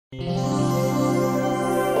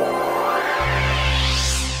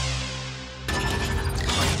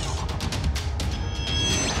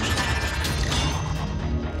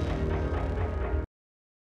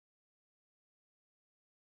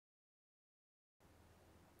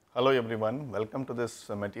Hello everyone, welcome to this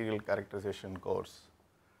material characterization course.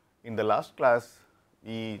 In the last class,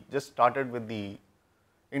 we just started with the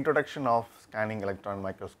introduction of scanning electron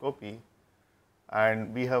microscopy,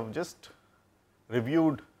 and we have just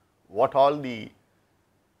reviewed what all the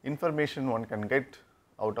information one can get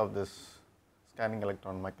out of this scanning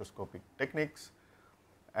electron microscopic techniques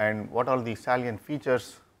and what are the salient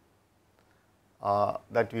features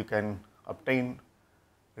that you can obtain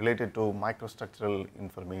related to microstructural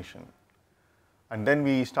information. And then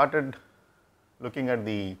we started looking at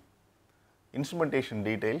the instrumentation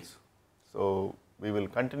details. So, we will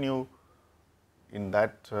continue in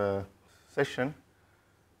that session.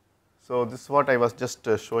 So, this is what I was just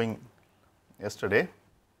showing yesterday.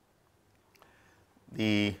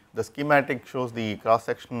 The schematic shows the cross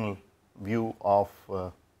sectional view of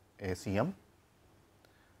a SEM,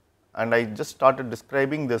 and I just started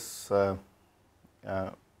describing this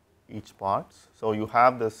each parts. So, you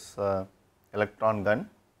have this electron gun,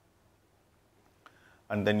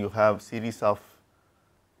 and then you have series of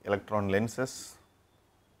electron lenses,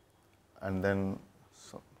 and then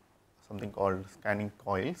something called scanning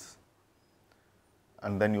coils,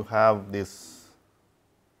 and then you have this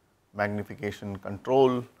magnification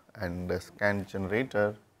control and a scan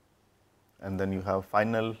generator, and then you have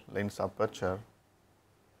final lens aperture,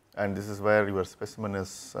 and this is where your specimen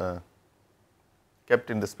is kept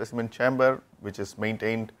in the specimen chamber, which is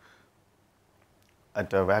maintained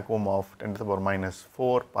at a vacuum of 10 to the power minus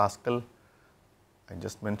 4 Pascal, I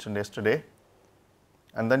just mentioned yesterday.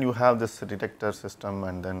 And then you have this detector system,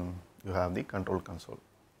 and then you have the control console.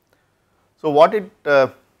 So,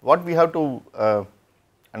 what we have to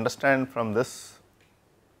understand from this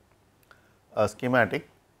schematic,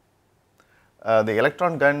 the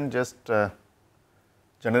electron gun just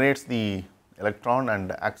generates the electron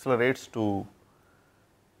and accelerates to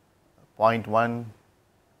 0.1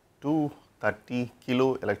 to 30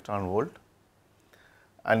 kilo electron volt,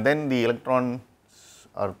 and then the electrons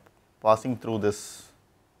are passing through this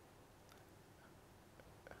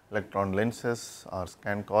electron lenses or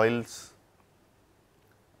scan coils,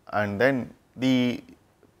 and then the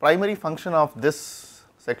primary function of this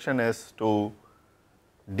section is to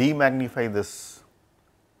demagnify this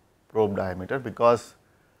probe diameter, because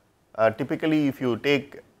typically if you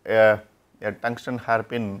take a tungsten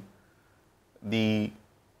hairpin, the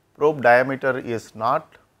probe diameter is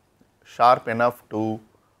not sharp enough to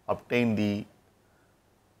obtain the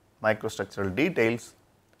microstructural details.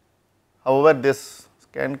 However, this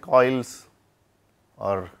scan coils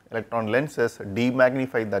or electron lenses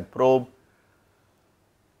demagnify that probe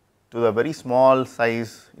to the very small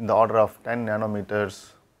size in the order of 10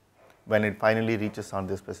 nanometers when it finally reaches on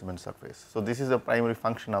the specimen surface. So, this is the primary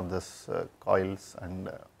function of this coils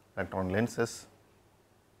and electron lenses.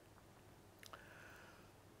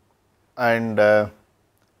 And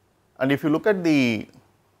if you look at the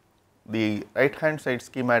right hand side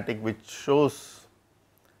schematic, which shows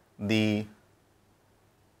the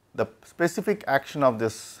specific action of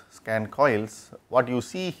this scan coils, what you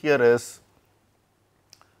see here is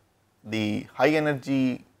the high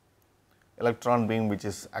energy electron beam, which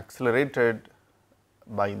is accelerated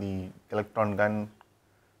by the electron gun,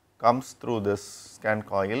 comes through this scan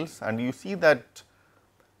coils, and you see that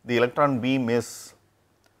the electron beam is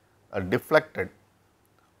deflected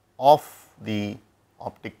off the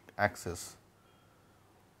optic axis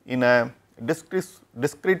in a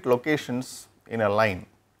discrete locations in a line.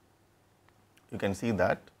 You can see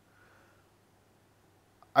that,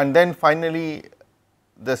 and then finally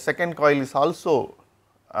the second coil is also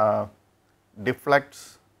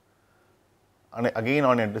deflects again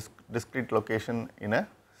on a discrete location in a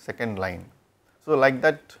second line. So, like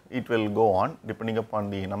that it will go on depending upon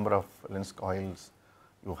the number of lens coils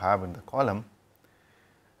you have in the column.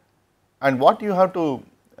 And what you have to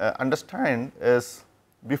understand is,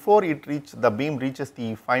 before the beam reaches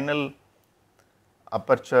the final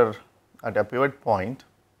aperture at a pivot point,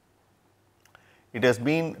 it has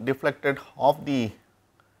been deflected off the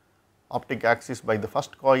optic axis by the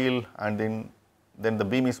first coil, and then the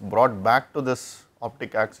beam is brought back to this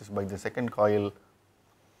optic axis by the second coil,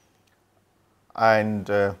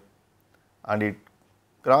 and it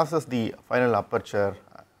crosses the final aperture,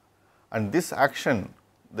 and this action,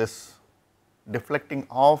 this deflecting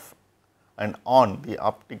off and on the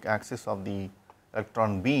optic axis of the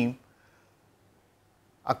electron beam,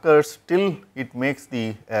 occurs till it makes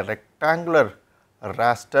a rectangular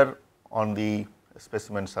raster on the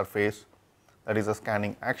specimen surface, that is a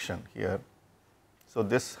scanning action here. So,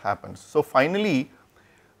 this happens. So, finally,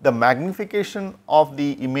 the magnification of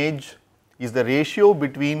the image is the ratio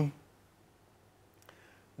between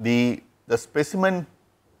the specimen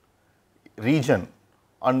region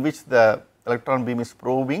on which the electron beam is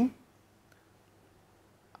probing,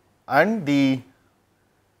 and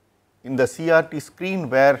in the CRT screen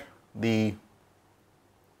where the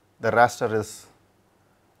raster is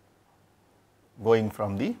going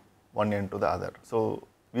from the one end to the other. So,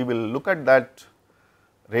 we will look at that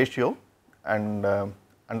ratio and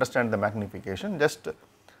understand the magnification. Just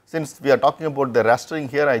since we are talking about the rastering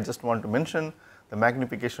here, I just want to mention the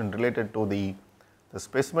magnification related to the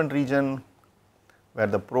specimen region where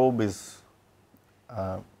the probe is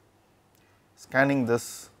scanning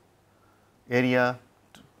this area,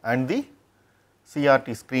 and the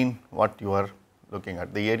CRT screen what you are looking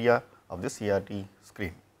at, the area of the CRT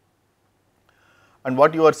screen. And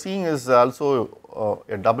what you are seeing is also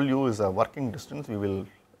a W is a working distance. We will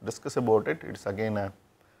discuss about it. It is again a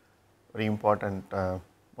very important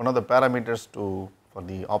one of the parameters for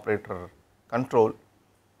the operator control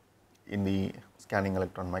in the scanning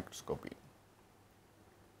electron microscopy.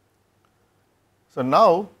 So,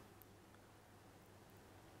 now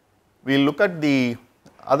we will look at the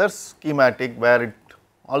other schematic where it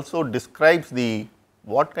also describes the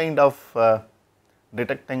what kind of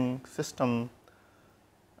detecting system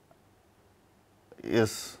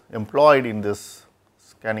is employed in this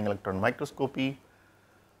scanning electron microscopy.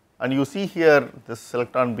 And you see here this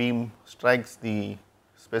electron beam strikes the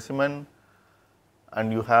specimen,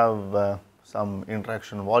 and you have some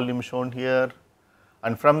interaction volume shown here,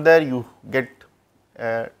 and from there you get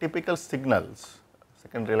typical signals,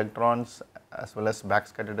 secondary electrons as well as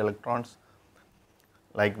backscattered electrons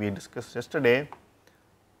like we discussed yesterday,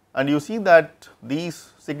 and you see that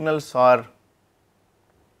these signals are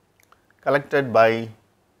collected by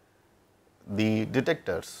the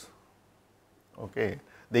detectors. Okay.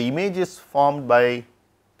 The image is formed by,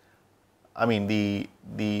 I mean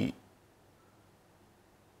the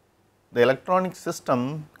electronic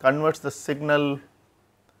system converts the signal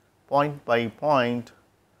point by point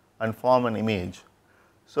and form an image.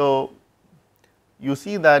 So, you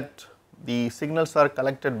see that the signals are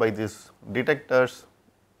collected by these detectors.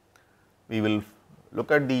 We will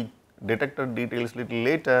look at the detector details little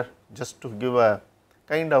later, just to give a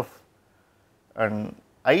kind of an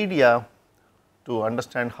idea to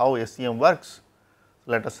understand how SEM works.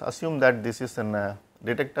 Let us assume that this is a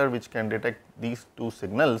detector which can detect these two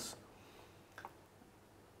signals,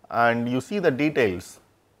 and you see the details.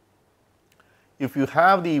 If you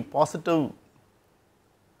have the positive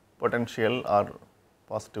potential or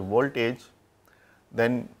positive voltage,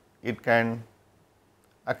 then it can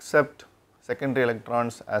accept secondary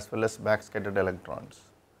electrons as well as backscattered electrons.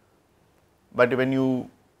 But when you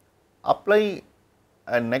apply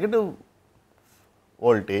a negative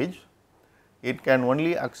voltage, it can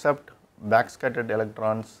only accept backscattered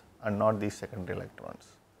electrons and not the secondary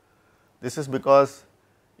electrons. This is because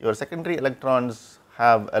your secondary electrons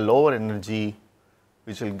have a lower energy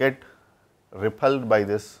which will get repelled by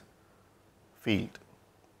this field.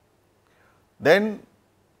 Then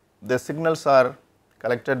the signals are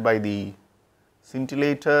collected by the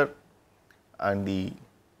scintillator and the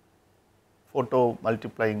photo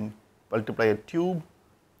multiplier tube,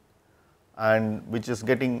 and which is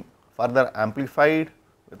getting further amplified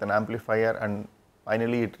with an amplifier, and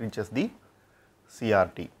finally it reaches the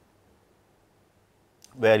CRT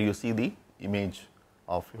where you see the image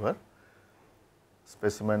of your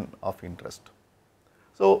specimen of interest.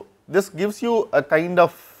 So, this gives you a kind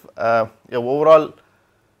of a overall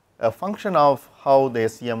function of how the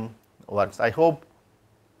SEM works. I hope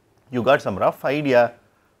you got some rough idea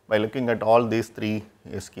by looking at all these three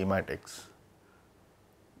schematics.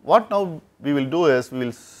 What now we will do is, we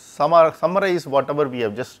will summarize whatever we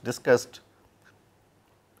have just discussed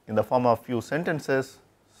in the form of few sentences,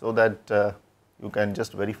 so that you can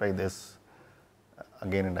just verify this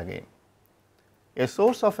again and again. A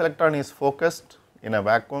source of electron is focused in a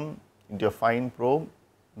vacuum into a fine probe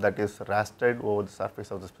that is rastered over the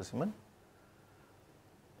surface of the specimen.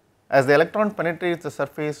 As the electron penetrates the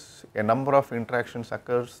surface, a number of interactions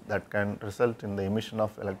occurs that can result in the emission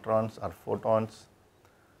of electrons or photons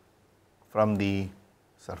from the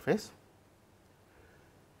surface.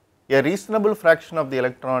 A reasonable fraction of the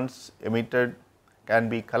electrons emitted can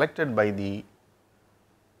be collected by the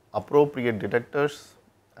appropriate detectors,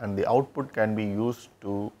 and the output can be used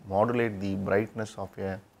to modulate the brightness of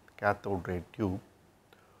a cathode ray tube,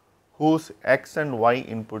 whose X and Y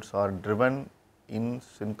inputs are driven in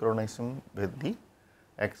synchronism with the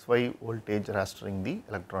XY voltage rastering the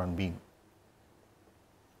electron beam.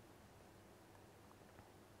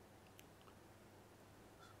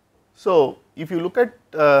 So, if you look at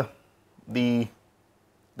the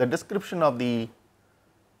description of the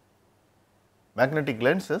magnetic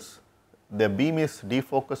lenses, the beam is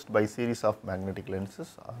defocused by series of magnetic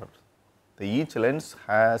lenses, or each lens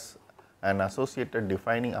has an associated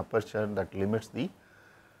defining aperture that limits the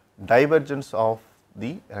divergence of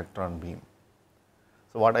the electron beam.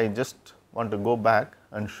 So, what I just want to go back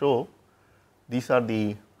and show, these are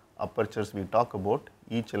the apertures we talk about.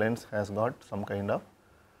 Each lens has got some kind of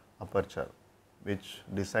aperture which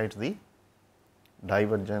decides the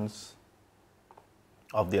divergence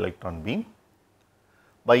of the electron beam.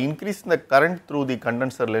 By increasing the current through the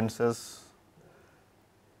condenser lenses,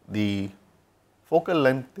 the focal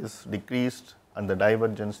length is decreased and the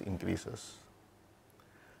divergence increases.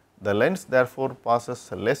 The lens therefore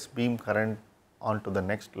passes less beam current onto the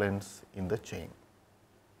next lens in the chain.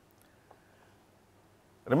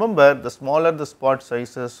 Remember, the smaller the spot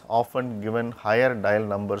sizes, often given higher dial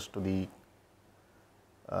numbers to the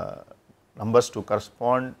numbers to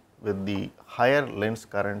correspond with the higher lens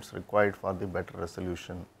currents required for the better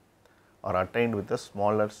resolution, are attained with a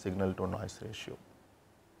smaller signal to noise ratio.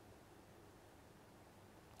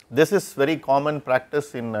 This is very common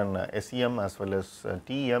practice in an SEM as well as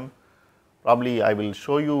TEM. Probably I will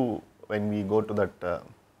show you when we go to that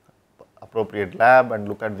appropriate lab and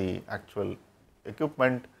look at the actual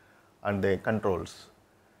equipment and the controls.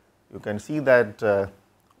 You can see that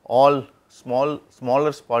all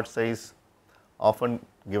smaller spot size often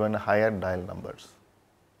given higher dial numbers.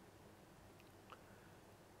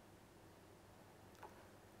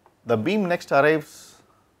 The beam next arrives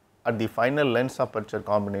at the final lens aperture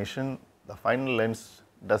combination. The final lens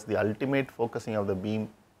does the ultimate focusing of the beam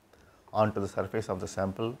onto the surface of the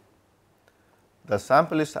sample. The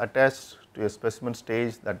sample is attached to a specimen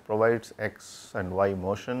stage that provides x and y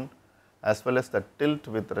motion as well as the tilt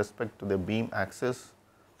with respect to the beam axis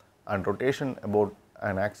and rotation about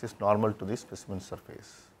an axis normal to the specimen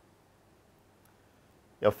surface.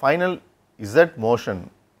 A final Z motion,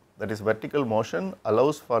 that is vertical motion,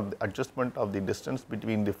 allows for the adjustment of the distance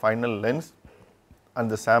between the final lens and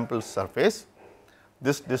the sample surface.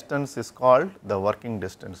 This distance is called the working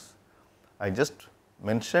distance. I just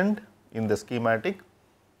mentioned in the schematic.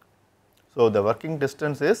 So, the working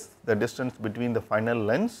distance is the distance between the final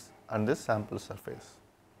lens and the sample surface.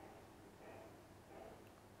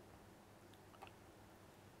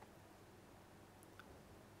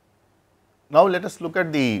 Now, let us look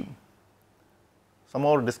at the some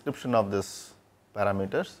more description of this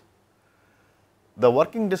parameters. The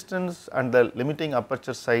working distance and the limiting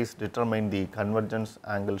aperture size determine the convergence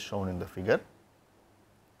angle shown in the figure.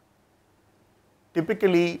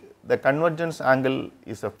 Typically, the convergence angle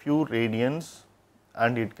is a few radians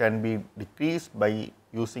and it can be decreased by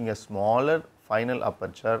using a smaller final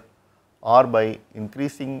aperture or by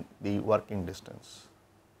increasing the working distance.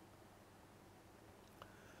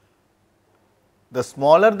 The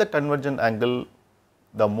smaller the convergent angle,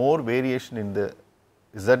 the more variation in the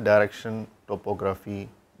Z direction topography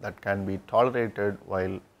that can be tolerated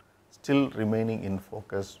while still remaining in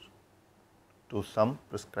focus to some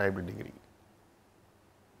prescribed degree.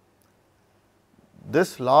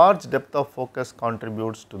 This large depth of focus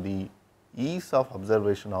contributes to the ease of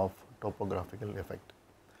observation of topographical effect.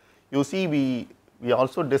 You see, we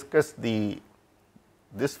also discussed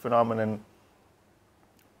this phenomenon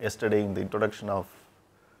yesterday in the introduction of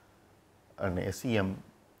an SEM.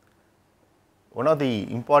 One of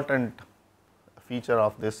the important feature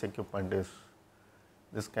of this equipment is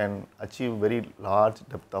this can achieve very large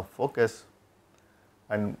depth of focus,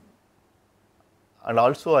 and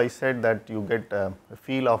also I said that you get a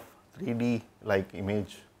feel of 3D like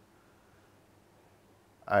image,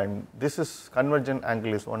 and this is convergent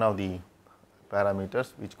angle is one of the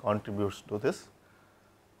parameters which contributes to this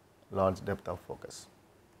large depth of focus.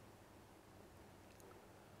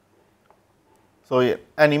 So,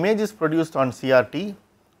 an image is produced on CRT.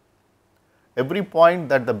 Every point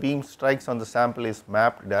that the beam strikes on the sample is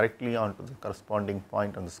mapped directly onto the corresponding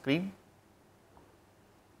point on the screen.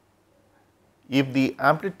 If the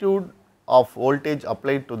amplitude of voltage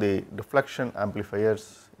applied to the deflection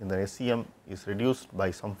amplifiers in the SEM is reduced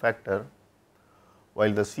by some factor,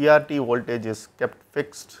 while the CRT voltage is kept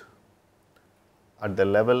fixed at the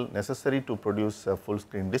level necessary to produce a full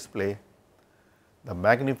screen display, the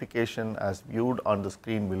magnification as viewed on the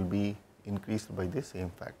screen will be increased by the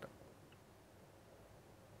same factor.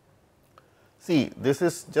 See, this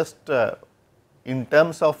is just in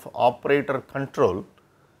terms of operator control,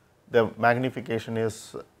 the magnification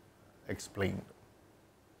is explained.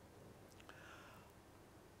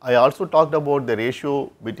 I also talked about the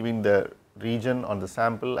ratio between the region on the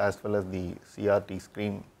sample as well as the CRT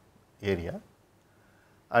screen area,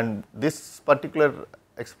 and this particular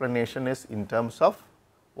explanation is in terms of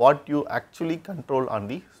what you actually control on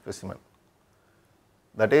the specimen.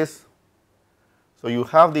 That is, so you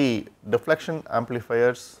have the deflection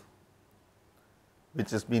amplifiers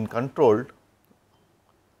which is being controlled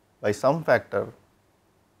by some factor,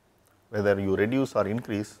 whether you reduce or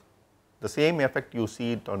increase, the same effect you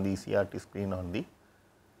see it on the CRT screen on the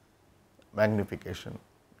magnification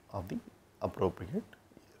of the appropriate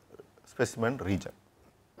specimen region.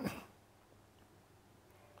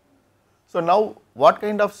 So, now what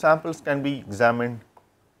kind of samples can be examined?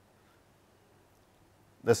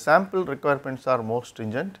 The sample requirements are more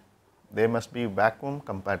stringent. They must be vacuum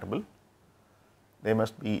compatible. They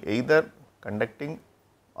must be either conducting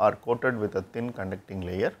or coated with a thin conducting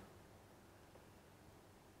layer.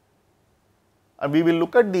 And we will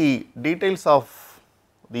look at the details of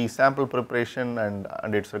the sample preparation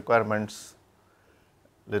and its requirements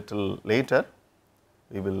little later.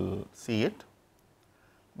 We will see it.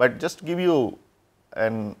 But just to give you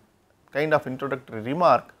an kind of introductory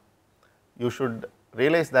remark, you should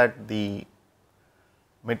realize that the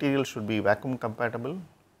material should be vacuum compatible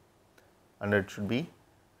and it should be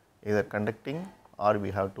either conducting or we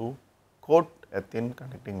have to coat a thin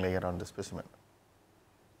conducting layer on the specimen.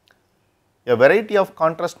 A variety of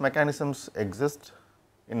contrast mechanisms exist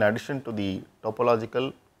in addition to the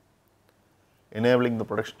topological, enabling the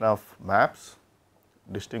production of maps,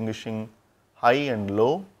 distinguishing high and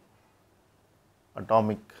low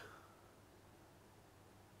atomic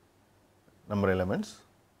number elements,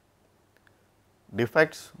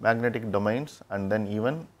 defects, magnetic domains, and then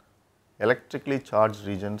even electrically charged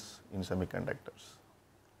regions in semiconductors.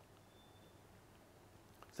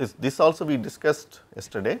 So, this also we discussed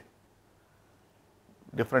yesterday.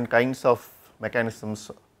 Different kinds of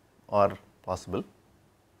mechanisms are possible.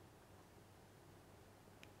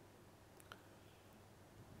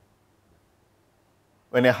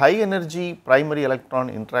 When a high energy primary electron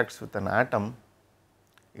interacts with an atom,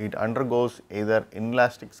 it undergoes either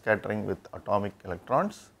inelastic scattering with atomic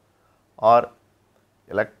electrons or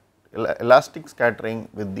elastic scattering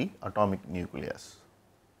with the atomic nucleus.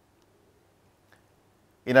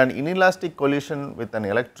 In an inelastic collision with an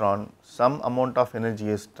electron, some amount of energy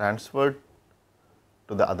is transferred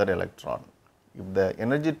to the other electron. If the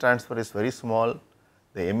energy transfer is very small,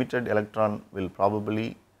 the emitted electron will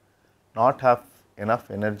probably not have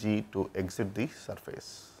enough energy to exit the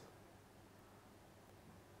surface.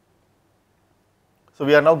 So,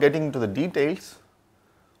 we are now getting into the details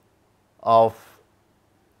of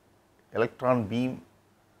electron beam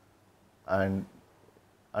and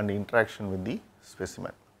interaction with the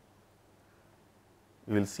specimen.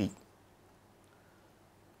 We will see.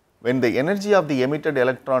 When the energy of the emitted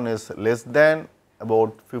electron is less than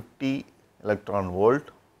about 50 electron volt,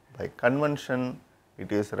 by convention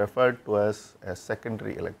it is referred to as a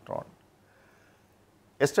secondary electron.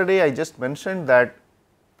 Yesterday I just mentioned that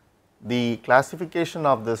the classification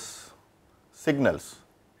of this signals,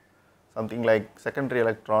 something like secondary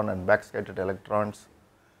electron and backscattered electrons,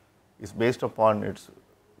 is based upon its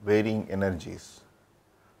varying energies.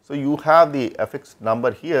 So, you have the fixed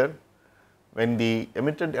number here. When the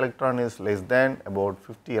emitted electron is less than about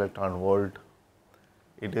 50 electron volt,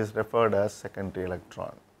 it is referred as secondary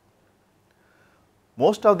electron.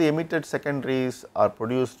 Most of the emitted secondaries are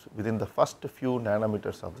produced within the first few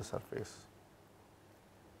nanometers of the surface.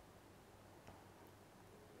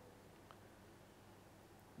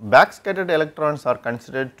 Backscattered electrons are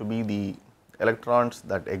considered to be the electrons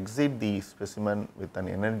that exit the specimen with an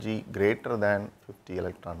energy greater than 50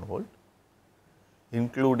 electron volt,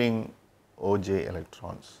 including OJ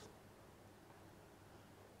electrons.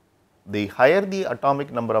 The higher the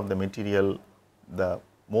atomic number of the material, the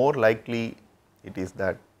more likely it is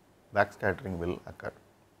that backscattering will occur.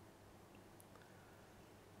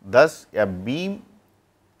 Thus, a beam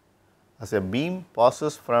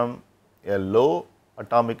passes from a low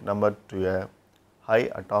atomic number to a high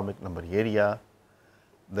atomic number area,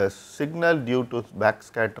 the signal due to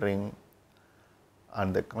backscattering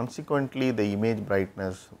and consequently the image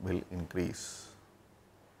brightness will increase.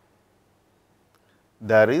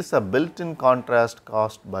 There is a built-in contrast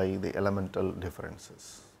caused by the elemental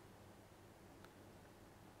differences.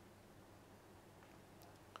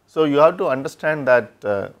 So, you have to understand that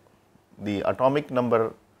the atomic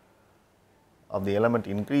number of the element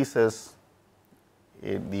increases,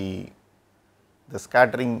 the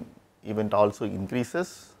scattering event also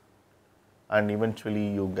increases, and eventually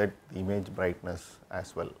you get the image brightness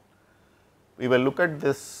as well. We will look at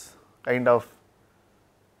this kind of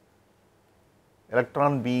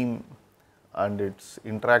electron beam and its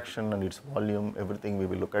interaction and its volume, everything we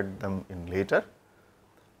will look at them in later.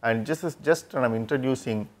 And this is just I am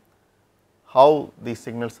introducing how these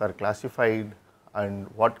signals are classified and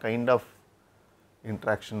what kind of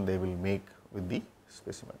interaction they will make with the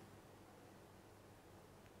specimen.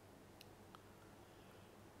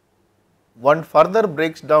 One further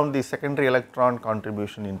breaks down the secondary electron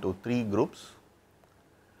contribution into 3 groups: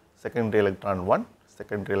 secondary electron 1,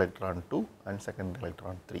 secondary electron 2 and secondary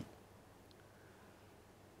electron 3.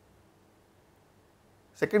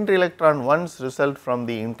 Secondary electron 1s result from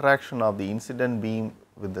the interaction of the incident beam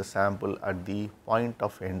with the sample at the point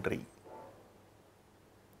of entry.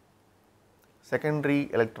 Secondary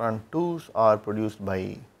electron 2s are produced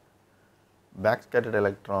by backscattered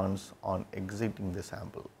electrons on exiting the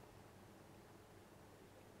sample.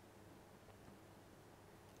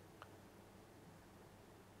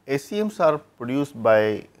 SEMs are produced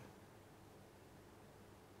by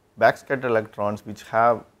backscattered electrons which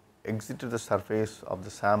have exited the surface of the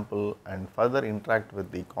sample and further interact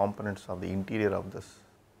with the components of the interior of this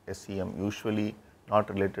SEM, usually not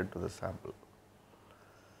related to the sample.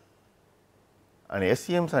 And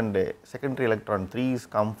SEMs and secondary electron 3s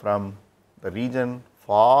come from the region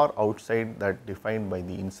far outside that defined by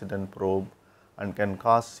the incident probe and can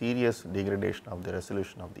cause serious degradation of the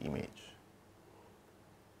resolution of the image.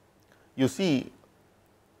 You see,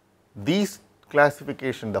 these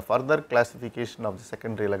classification, the further classification of the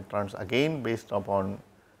secondary electrons again based upon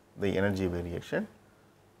the energy variation.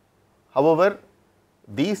 However,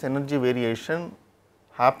 these energy variation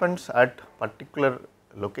happens at particular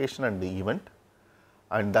location at the event,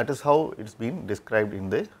 and that is how it is been described in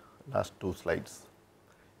the last 2 slides.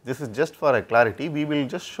 This is just for a clarity. We will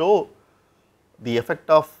just show the effect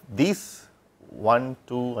of these 1,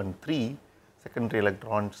 2 and 3 secondary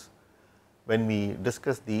electrons when we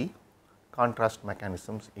discuss the contrast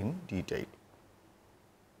mechanisms in detail.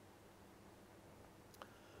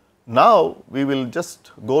 Now, we will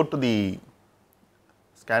just go to the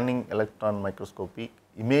scanning electron microscopy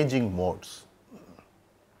imaging modes.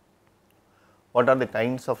 What are the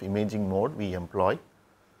kinds of imaging mode we employ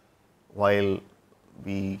while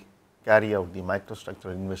we carry out the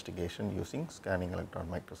microstructural investigation using scanning electron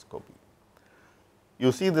microscopy?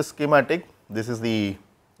 You see the schematic, this is the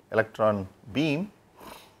electron beam.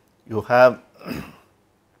 You have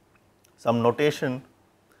some notation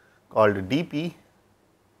called dP,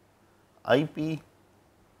 IP,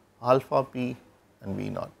 alpha p and V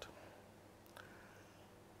naught.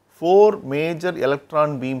 4 major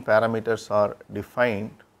electron beam parameters are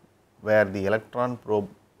defined where the electron probe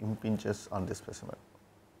impinges on the specimen.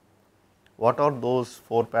 What are those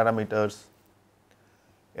 4 parameters?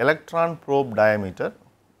 Electron probe diameter,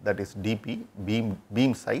 that is dP,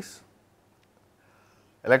 beam size,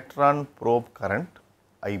 electron probe current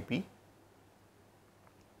IP,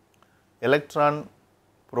 electron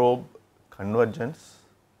probe convergence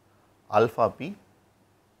alpha p,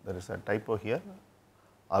 there is a typo here,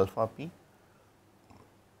 alpha p,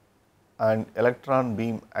 and electron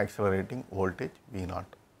beam accelerating voltage V naught.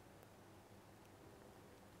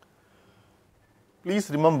 Please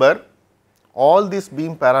remember, all these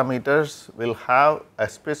beam parameters will have a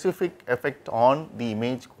specific effect on the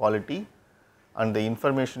image quality and the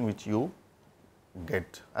information which you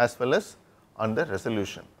get, as well as on the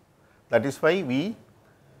resolution. That is why we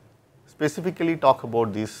specifically talk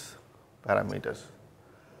about these parameters.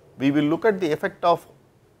 We will look at the effect of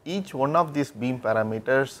each one of these beam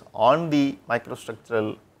parameters on the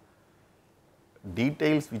microstructural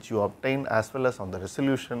details which you obtain, as well as on the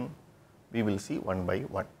resolution. We will see one by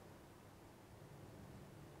one.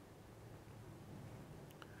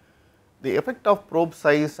 The effect of probe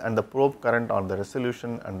size and the probe current on the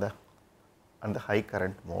resolution and the high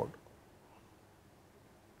current mode.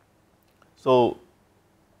 So,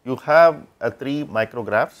 you have 3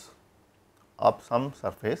 micrographs of some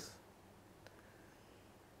surface.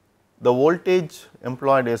 The voltage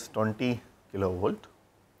employed is 20 kilovolt.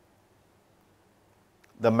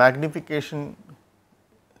 The magnification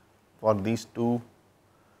for these two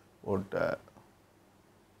would,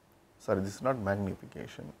 sorry, this is not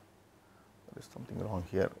magnification, there is something wrong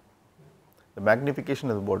here. The magnification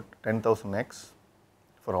is about 10,000x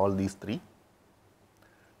for all these 3.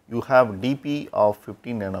 You have dP of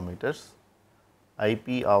 15 nanometers,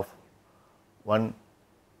 IP of 1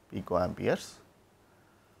 picoamperes,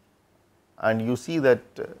 and you see that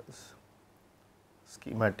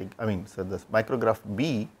schematic, so this micrograph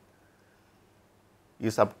B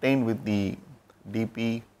is obtained with the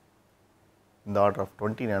dP in the order of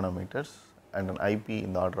 20 nanometers and an IP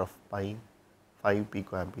in the order of 5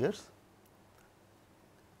 picoamperes,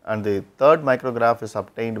 and the third micrograph is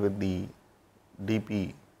obtained with the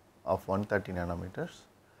dP of 130 nanometers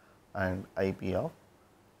and IP of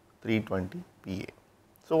 320 Pa.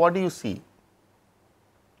 So, what do you see?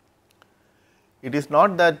 It is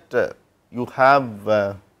not that you have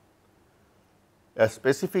a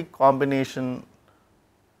specific combination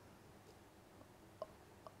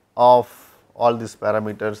of all these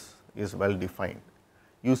parameters is well defined.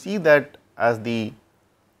 You see that as the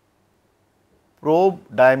probe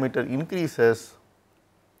diameter increases,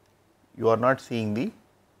 you are not seeing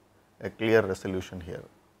a clear resolution here.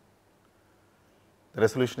 The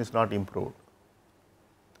resolution is not improved.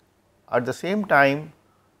 At the same time,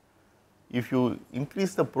 if you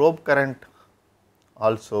increase the probe current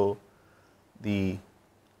also, the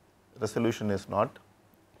resolution is not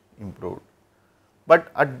improved.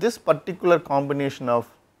 But at this particular combination of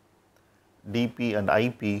dP and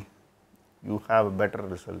IP, you have a better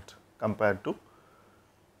result compared to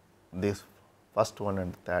this first one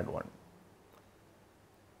and the third one.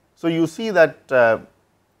 So, you see that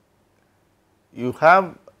you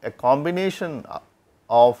have a combination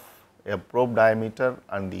of a probe diameter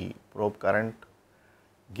and the probe current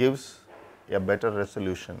gives a better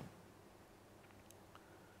resolution.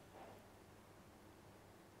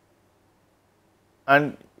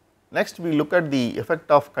 And next we look at the effect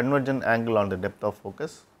of convergent angle on the depth of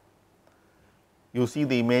focus. You see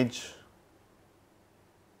the image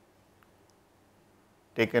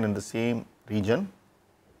taken in the same region.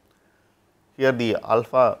 Here the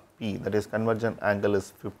alpha p, that is convergent angle,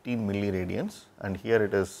 is 15 milliradians, and here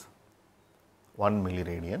it is 1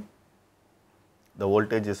 milliradian. The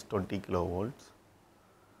voltage is 20 kilovolts,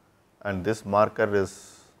 and this marker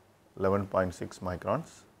is 11.6 microns,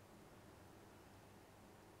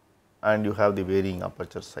 and you have the varying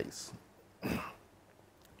aperture size.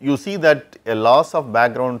 You see that a loss of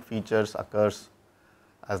background features occurs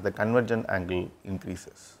as the convergent angle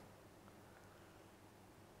increases.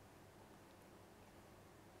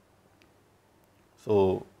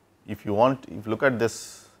 So, if you look at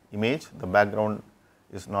this image, the background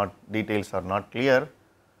is not, details are not clear.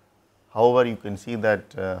 However, you can see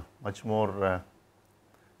that much more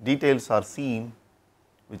details are seen,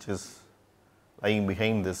 which is lying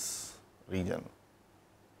behind this region.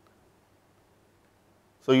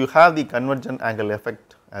 So, you have the convergent angle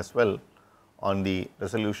effect as well on the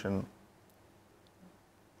resolution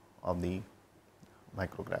of the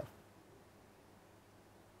micrograph.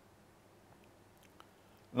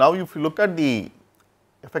 Now, if you look at the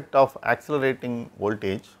effect of accelerating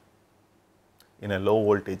voltage in a low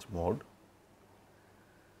voltage mode,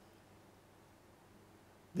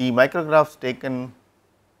 the micrographs taken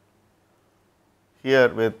here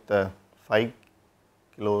with 5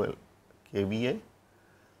 kilo kVA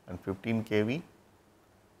and 15 kV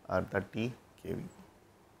or 30 kV.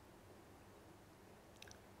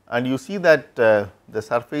 And you see that the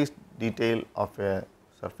surface detail of a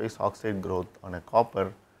surface oxide growth on a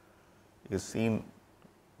copper is seen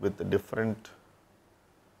with a different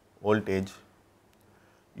voltage.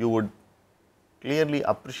 You would clearly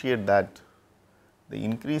appreciate that the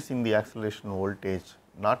increase in the acceleration voltage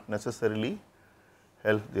not necessarily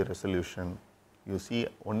helps the resolution. You see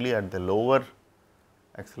only at the lower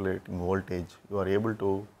accelerating voltage you are able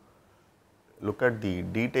to look at the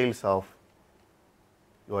details of,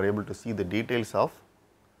 you are able to see the details of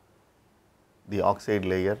the oxide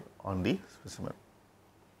layer on the specimen.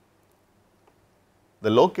 The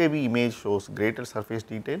low kV image shows greater surface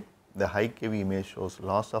detail, the high kV image shows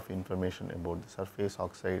loss of information about the surface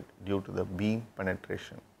oxide due to the beam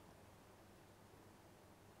penetration.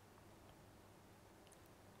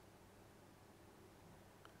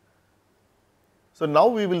 So, now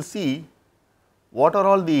we will see what are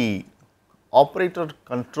all the operator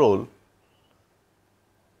control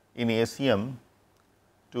in SEM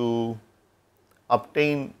to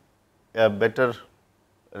obtain a better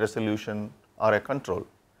resolution or a control.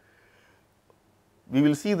 We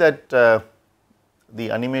will see that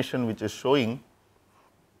the animation which is showing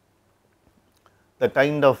the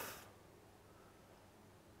kind of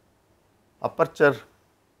aperture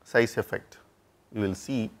size effect we will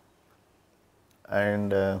see,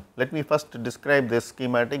 and let me first describe this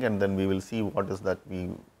schematic and then we will see what is that we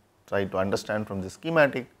try to understand from this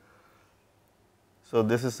schematic. So,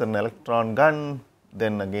 this is an electron gun,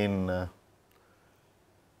 then again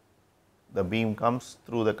the beam comes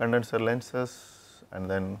through the condenser lenses and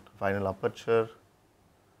then final aperture,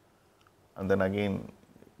 and then again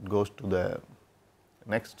it goes to the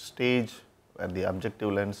next stage where the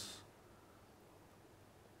objective lens,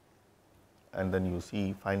 and then you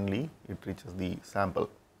see finally it reaches the sample.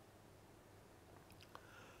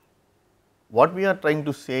 What we are trying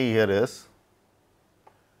to say here is,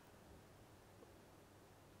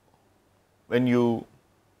 when you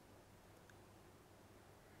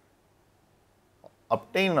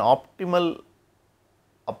obtain an optimal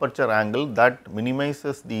aperture angle that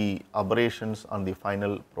minimizes the aberrations on the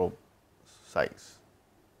final probe size.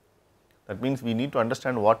 That means, we need to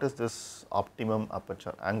understand what is this optimum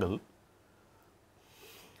aperture angle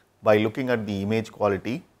by looking at the image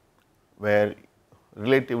quality, where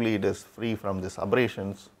relatively it is free from these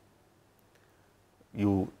aberrations.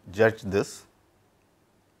 You judge this.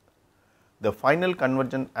 The final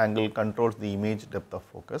convergent angle controls the image depth of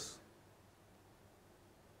focus.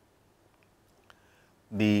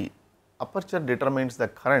 The aperture determines the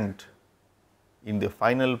current in the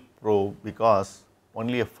final probe, because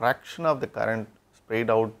only a fraction of the current sprayed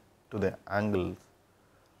out to the angles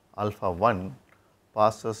alpha 1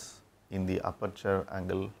 passes in the aperture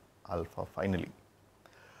angle alpha finally.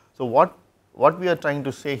 So, what we are trying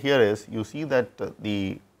to say here is, you see that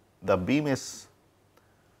the beam is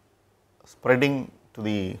spreading to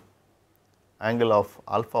the angle of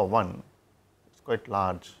alpha 1, it is quite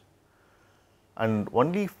large, and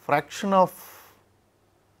only fraction of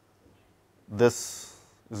this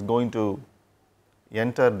is going to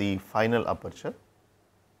enter the final aperture,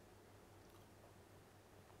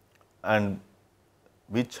 and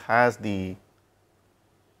which has the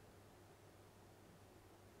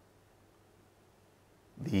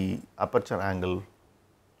aperture angle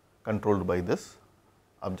controlled by this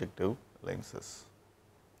objective lenses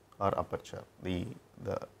or aperture. The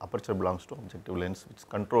aperture belongs to objective lens, which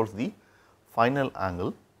controls the final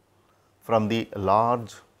angle from the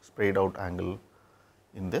large sprayed out angle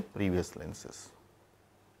in the previous lenses.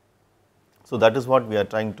 So, that is what we are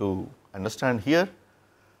trying to understand here.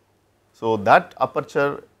 So, that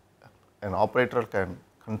aperture an operator can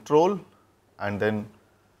control and then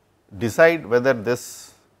decide whether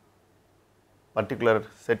this particular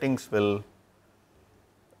settings will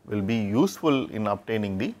be useful in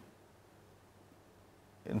obtaining the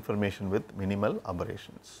information with minimal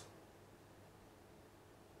aberrations.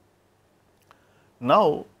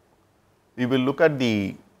 Now, we will look at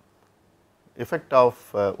the effect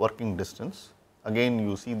of working distance. Again,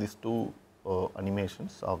 you see these two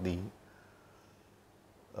animations of the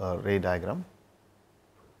ray diagram,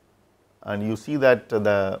 and you see that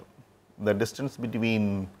the distance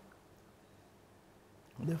between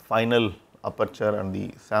the final aperture and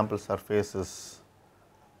the sample surface is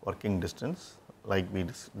working distance, like we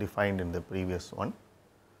defined in the previous one.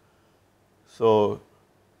 So,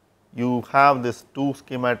 you have this two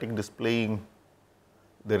schematic displaying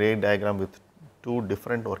the ray diagram with two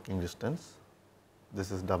different working distance.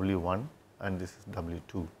 This is W1 and this is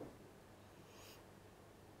W2.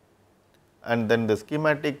 And then the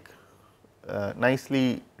schematic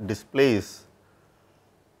nicely displays,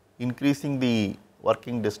 increasing the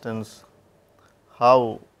working distance,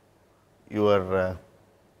 how your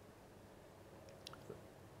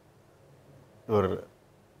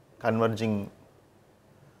converging,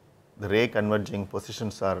 the ray converging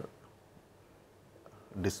positions are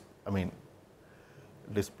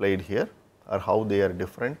displayed here, or how they are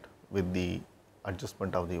different with the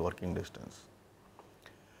adjustment of the working distance.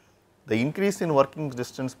 The increase in working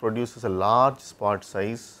distance produces a large spot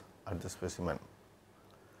size at the specimen.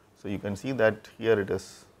 So, you can see that here it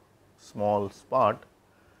is small spot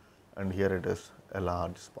and here it is a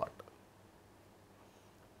large spot,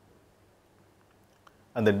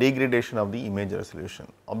 and the degradation of the image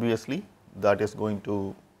resolution. Obviously, that is going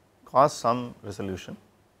to cause some resolution,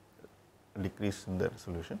 decrease in the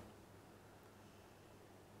resolution.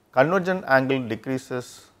 Convergent angle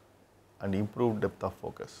decreases and improved depth of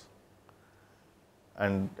focus,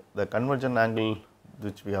 and the convergent angle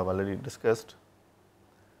which we have already discussed,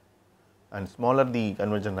 and smaller the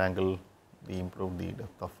convergent angle, the improved the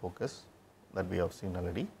depth of focus, that we have seen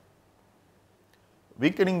already.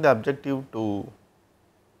 Weakening the objective to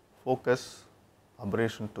focus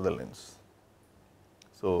aberration to the lens.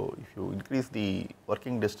 So, if you increase the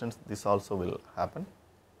working distance, this also will happen,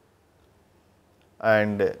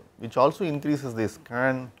 and which also increases the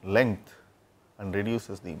scan length and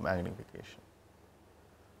reduces the magnification.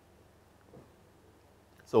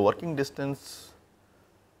 So, working distance,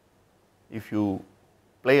 if you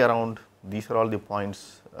play around, these are all the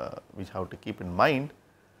points which have to keep in mind,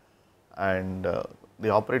 and the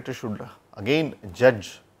operator should again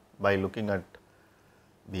judge by looking at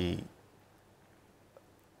the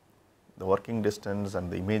working distance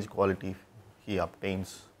and the image quality he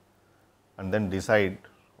obtains, and then decide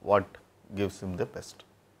what gives him the best.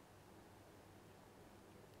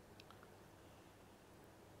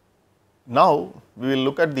 Now, we will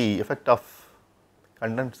look at the effect of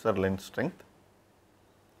condenser lens strength.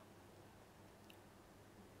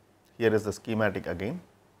 Here is the schematic again.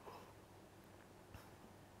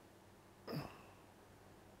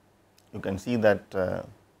 You can see that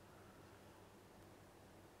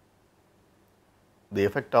the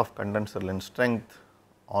effect of condenser lens strength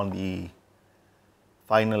on the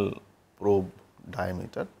final probe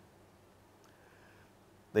diameter.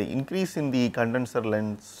 The increase in the condenser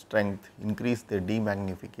lens strength increase the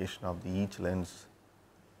demagnification of each lens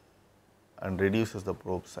and reduces the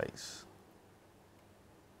probe size.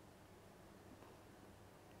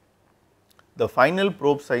 The final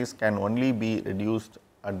probe size can only be reduced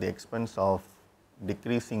at the expense of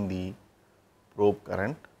decreasing the probe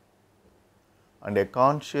current, and a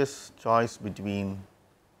conscious choice between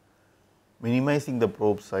minimizing the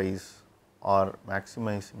probe size or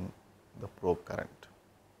maximizing the probe current.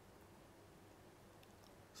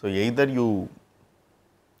 So, either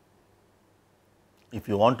if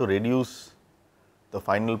you want to reduce the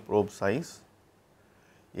final probe size,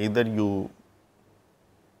 either you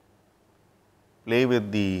play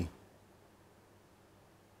with the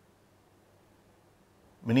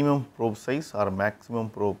minimum probe size or maximum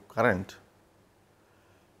probe current,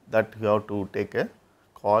 that you have to take a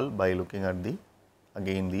call by looking at the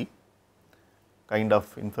kind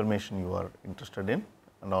of information you are interested in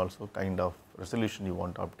and also kind of resolution you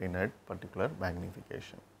want to obtain at particular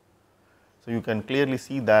magnification. So, you can clearly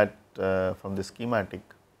see that from the schematic,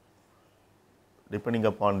 depending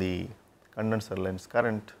upon the condenser lens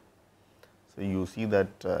current. So, you see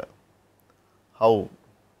that how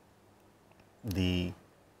the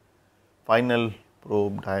final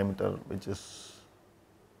probe diameter which is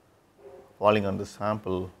falling on the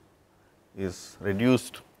sample is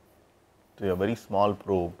reduced to a very small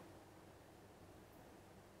probe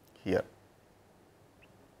here.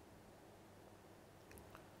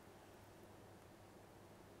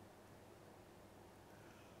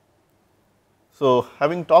 So,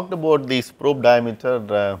 having talked about this probe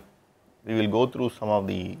diameter, we will go through some of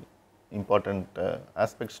the important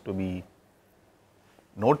aspects to be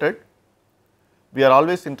noted. We are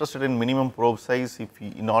always interested in minimum probe size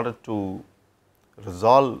in order to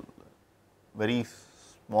resolve very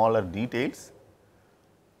smaller details.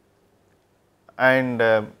 And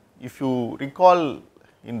if you recall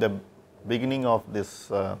in the beginning of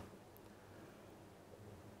this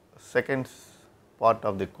second part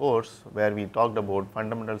of the course, where we talked about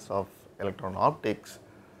fundamentals of electron optics,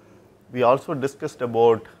 we also discussed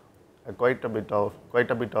about quite a bit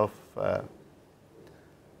of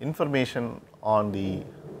information on the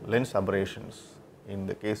lens aberrations in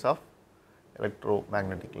the case of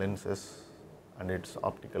electromagnetic lenses and its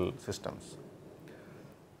optical systems,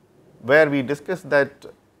 where we discussed that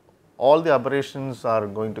all the aberrations are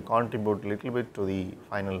going to contribute little bit to the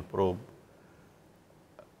final probe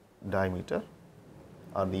diameter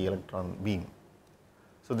or the electron beam.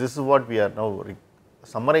 So, this is what we are now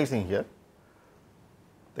summarizing here.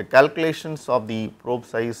 The calculations of the probe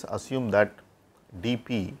size assume that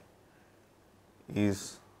dP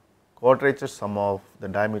is quadrature sum of the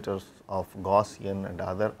diameters of Gaussian and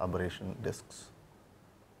other aberration disks.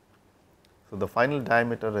 So, the final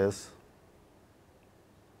diameter is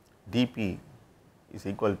dP is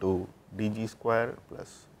equal to dg square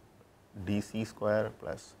plus dc square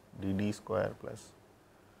plus dd square plus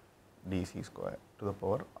dc square to the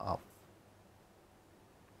power half.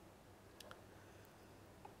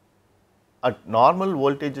 At normal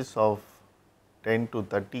voltages of 10 to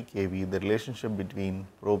 30 kV, the relationship between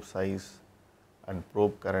probe size and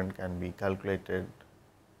probe current can be calculated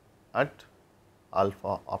at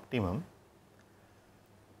alpha optimum.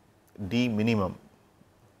 D minimum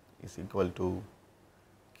is equal to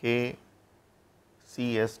K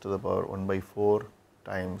Cs to the power 1 by 4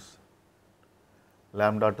 times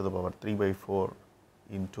lambda to the power 3 by 4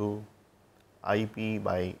 into IP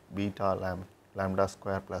by beta lambda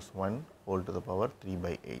square plus 1 whole to the power 3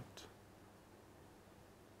 by 8.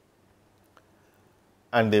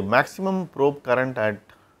 And the maximum probe current at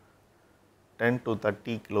 10 to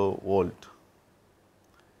 30 kilovolt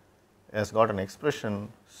has got an expression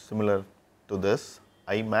similar to this,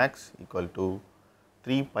 I max equal to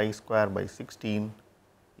 3 pi square by 16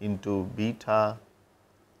 into beta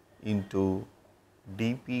into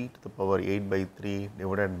dP to the power 8 by 3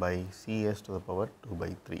 divided by Cs to the power 2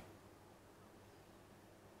 by 3.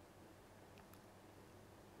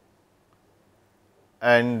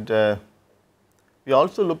 And we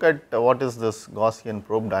also look at what is this Gaussian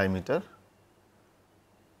probe diameter.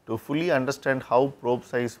 To fully understand how probe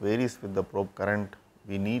size varies with the probe current,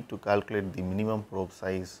 we need to calculate the minimum probe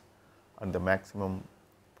size and the maximum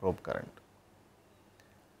probe current.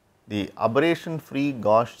 The aberration free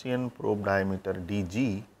Gaussian probe diameter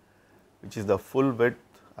dG, which is the full width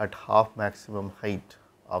at half maximum height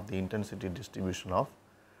of the intensity distribution of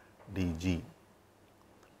dG,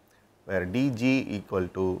 where dG equal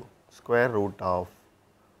to square root of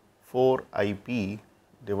 4 IP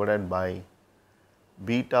divided by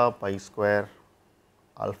beta pi square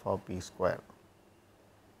alpha p square.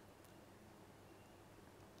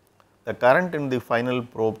 The current in the final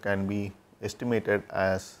probe can be estimated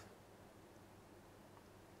as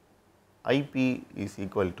IP is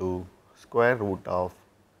equal to square root of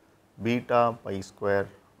beta pi square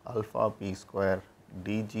alpha p square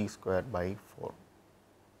dg square by 4.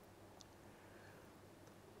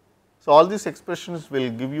 So, all these expressions will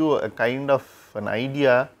give you a kind of an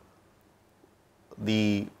idea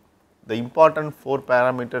the important 4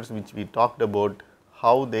 parameters which we talked about,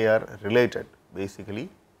 how they are related basically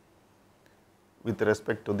with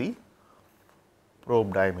respect to the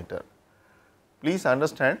probe diameter. Please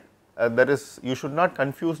understand you should not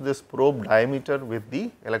confuse this probe diameter with the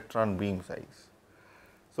electron beam size.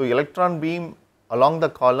 So, electron beam along the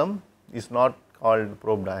column is not called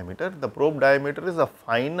probe diameter. The probe diameter is a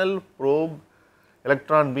final probe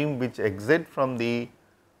electron beam which exit from the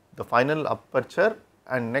final aperture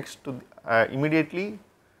and next to immediately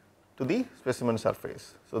to the specimen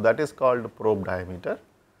surface. So, that is called probe diameter.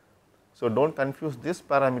 So, do not confuse this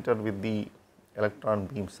parameter with the electron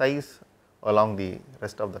beam size along the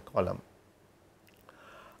rest of the column.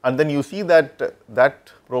 And then you see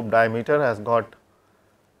that probe diameter has got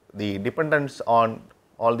the dependence on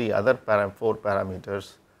all the other 4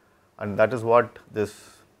 parameters, and that is what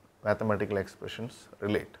this mathematical expressions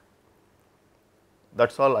relate.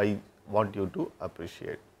 That is all I want you to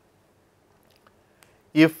appreciate.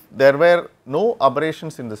 If there were no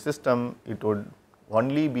aberrations in the system, it would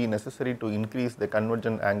only be necessary to increase the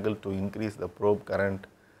convergent angle to increase the probe current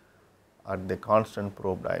at the constant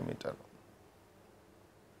probe diameter.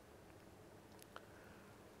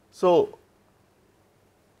 So,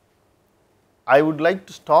 I would like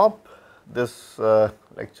to stop this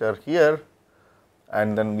lecture here,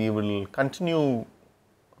 and then we will continue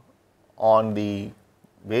on the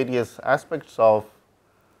various aspects of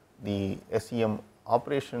the SEM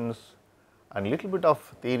operations and little bit of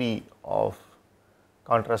theory of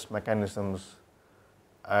contrast mechanisms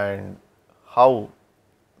and how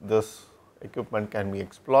this equipment can be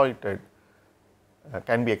exploited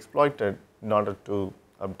in order to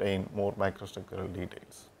obtain more microstructural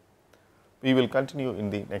details. We will continue in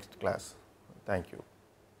the next class. Thank you.